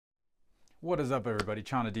What is up, everybody?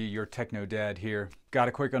 Chana D, your techno dad here. Got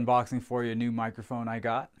a quick unboxing for you, a new microphone I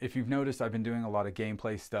got. If you've noticed, I've been doing a lot of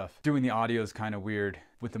gameplay stuff. Doing the audio is kind of weird.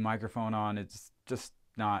 With the microphone on, it just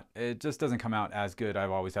doesn't come out as good. I've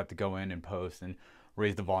always had to go in and post and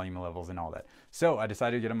raise the volume levels and all that. So I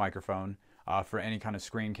decided to get a microphone for any kind of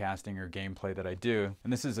screencasting or gameplay that I do.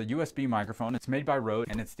 And this is a USB microphone. It's made by Rode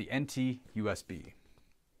and it's the NT USB.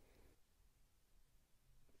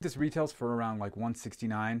 This retails for around like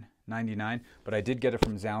 $169.99, but I did get it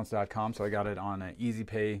from Zounds.com, so I got it on an easy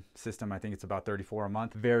pay system. I think it's about $34 a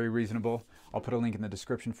month. Very reasonable. I'll put a link in the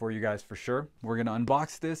description for you guys for sure. We're gonna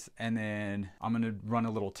unbox this and then I'm gonna run a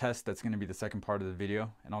little test. That's gonna be the second part of the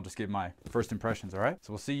video, and I'll just give my first impressions, all right?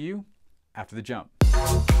 So we'll see you after the jump.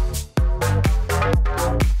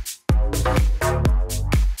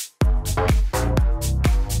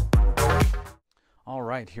 All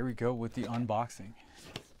right, here we go with the unboxing.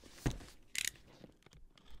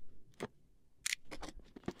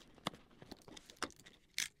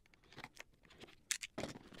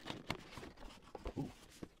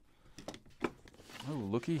 Oh,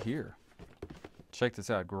 looky here. Check this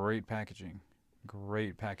out. Great packaging.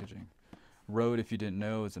 Great packaging. Rode, if you didn't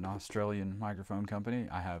know, is an Australian microphone company.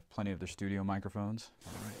 I have plenty of their studio microphones.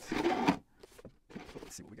 All right.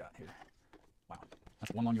 Let's see what we got here. Wow.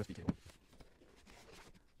 That's one long USB cable.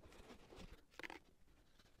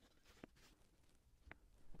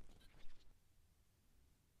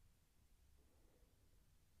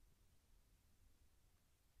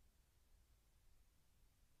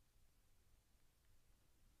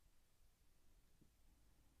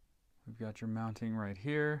 We've got your mounting right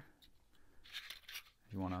here.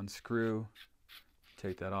 If you want to unscrew,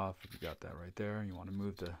 take that off. If you got that right there, you want to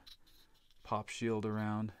move the pop shield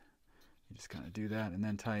around, you just kind of do that and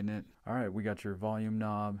then tighten it. All right, we got your volume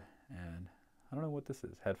knob, and I don't know what this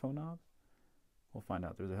is, headphone knob? We'll find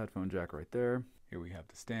out. There's a headphone jack right there. Here we have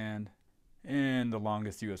the stand and the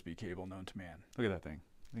longest USB cable known to man. Look at that thing.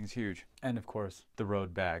 I think it's huge. And of course, the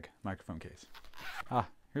Rode bag microphone case. Ah,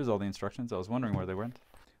 here's all the instructions. I was wondering where they went.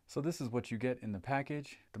 So this is what you get in the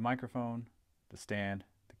package: the microphone, the stand,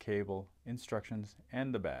 the cable, instructions,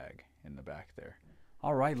 and the bag in the back there.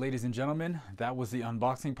 All right, ladies and gentlemen, that was the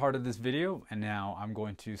unboxing part of this video, and now I'm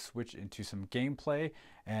going to switch into some gameplay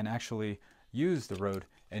and actually use the Rode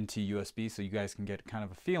NT USB so you guys can get kind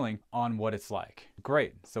of a feeling on what it's like.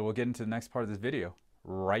 Great, so we'll get into the next part of this video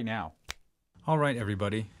right now. All right,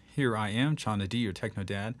 everybody, here I am, Chana D, your techno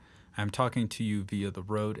dad. I'm talking to you via the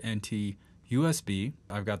Rode NT USB.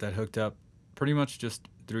 I've got that hooked up pretty much just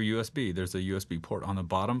through USB. There's a USB port on the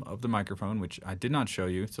bottom of the microphone, which I did not show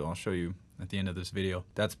you, so I'll show you at the end of this video.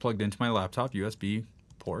 That's plugged into my laptop USB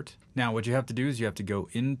port. Now what you have to do is you have to go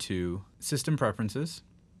into System Preferences,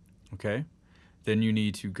 okay? Then you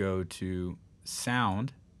need to go to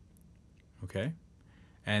Sound, okay?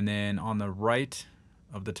 And then on the right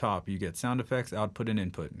of the top, you get Sound Effects, Output, and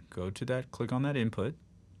Input. Go to that, click on that input.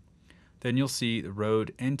 Then you'll see the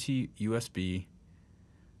Rode NT USB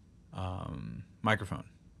microphone.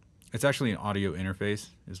 It's actually an audio interface,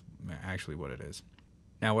 is actually what it is.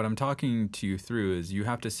 Now what I'm talking to you through is you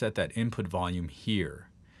have to set that input volume here.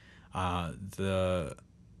 The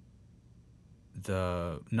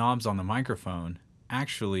knobs on the microphone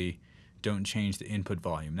actually don't change the input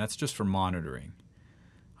volume. That's just for monitoring.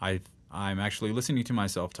 I'm actually listening to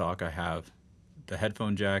myself talk. I have the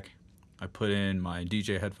headphone jack. I put in my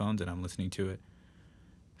DJ headphones and I'm listening to it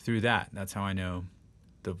through that. That's how I know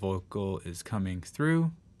the vocal is coming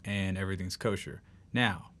through and everything's kosher.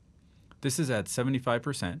 Now, this is at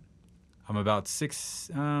 75%.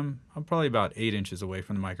 I'm probably about 8 inches away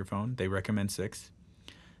from the microphone. They recommend 6.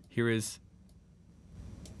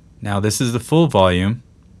 Now this is the full volume.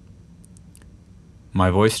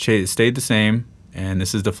 My voice stayed the same, and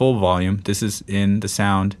this is the full volume. This is in the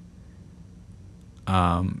sound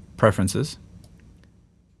preferences.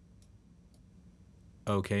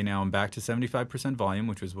 Okay, now I'm back to 75% volume,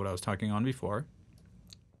 which is what I was talking on before.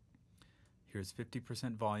 Here's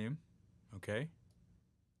 50% volume, okay?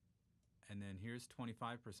 And then here's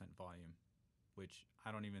 25% volume, which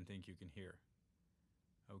I don't even think you can hear.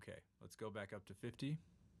 Okay, let's go back up to 50.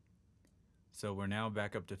 So we're now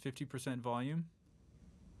back up to 50% volume.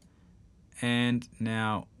 And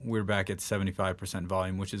now we're back at 75%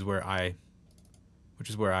 volume, which is where I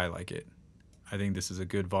like it. I think this is a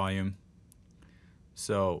good volume.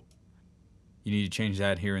 So you need to change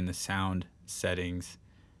that here in the sound settings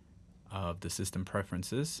of the system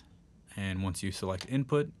preferences. And once you select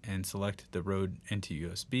input and select the Rode NT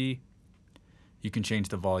USB, you can change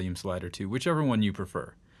the volume slider to whichever one you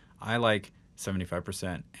prefer. I like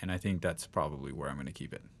 75%, and I think that's probably where I'm going to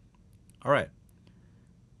keep it. All right.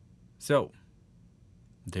 So,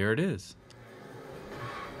 there it is.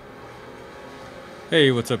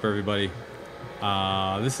 Hey, what's up everybody?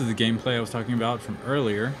 This is the gameplay I was talking about from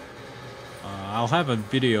earlier. I'll have a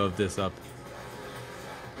video of this up,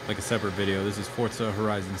 like a separate video. This is Forza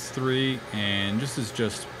Horizon 3, and this is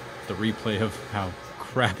just the replay of how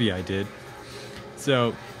crappy I did.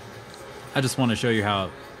 So, I just want to show you how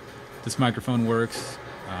this microphone works.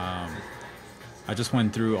 I just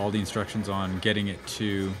went through all the instructions on getting it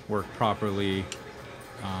to work properly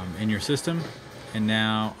in your system, and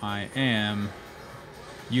now I am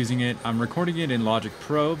using it. I'm recording it in Logic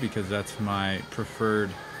Pro because that's my preferred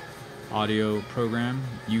audio program.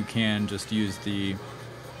 You can just use the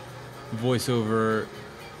voiceover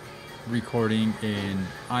recording in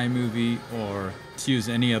iMovie or use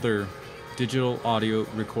any other digital audio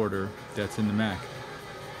recorder that's in the Mac.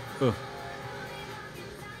 Ugh.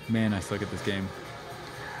 Man, I suck at this game.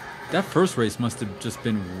 That first race must have just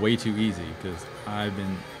been way too easy because I've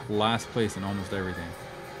been last place in almost everything.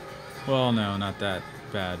 Well, no, not that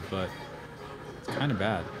bad, but it's kind of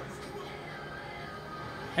bad.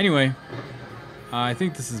 Anyway, I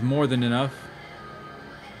think this is more than enough,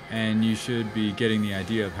 and you should be getting the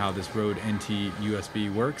idea of how this Rode NT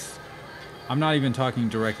USB works. I'm not even talking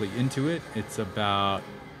directly into it. It's about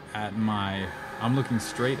I'm looking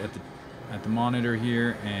straight at the monitor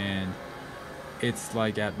here, and it's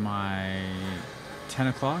like at my 10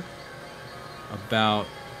 o'clock, about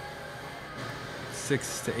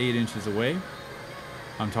 6 to 8 inches away.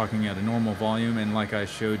 I'm talking at a normal volume, and like I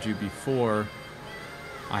showed you before,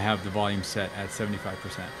 I have the volume set at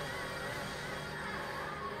 75%.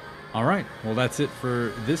 Alright, well that's it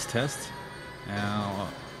for this test. Now,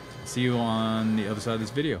 see you on the other side of this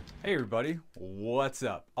video. Hey everybody, what's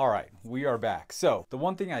up? Alright, we are back. So, the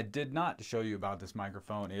one thing I did not show you about this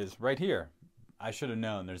microphone is right here. I should have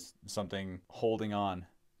known there's something holding on.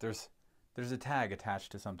 There's a tag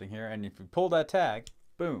attached to something here, and if you pull that tag,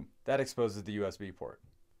 boom, that exposes the USB port.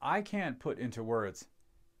 I can't put into words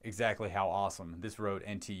exactly how awesome this Rode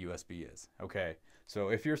NT USB is, okay? So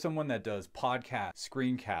if you're someone that does podcast,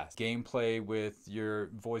 screencast, gameplay with your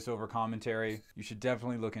voiceover commentary, you should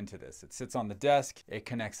definitely look into this. It sits on the desk, it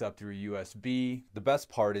connects up through USB. The best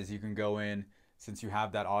part is you can go in, since you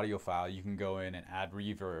have that audio file, you can go in and add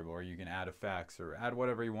reverb, or you can add effects, or add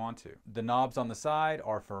whatever you want to. The knobs on the side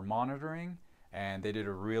are for monitoring, and they did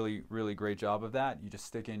a really, really great job of that. You just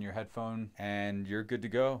stick in your headphone and you're good to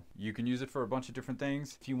go. You can use it for a bunch of different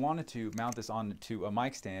things. If you wanted to mount this onto a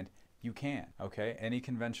mic stand, you can, okay? Any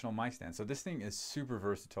conventional mic stand. So this thing is super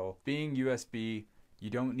versatile. Being USB, you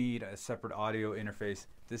don't need a separate audio interface.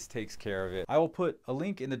 This takes care of it. I will put a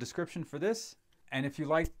link in the description for this. And if you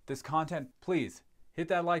like this content, please hit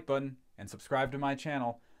that like button and subscribe to my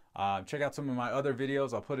channel. Check out some of my other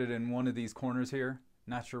videos. I'll put it in one of these corners here.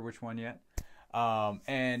 Not sure which one yet.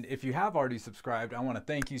 And if you have already subscribed, I want to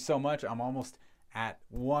thank you so much. I'm almost at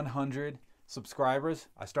 100 subscribers.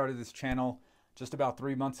 I started this channel just about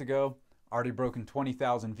 3 months ago. Already broken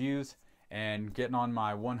 20,000 views and getting on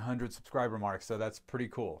my 100 subscriber mark. So that's pretty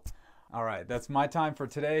cool. All right, that's my time for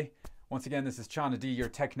today. Once again, this is Chana D, your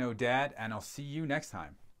techno dad, and I'll see you next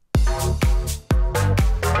time.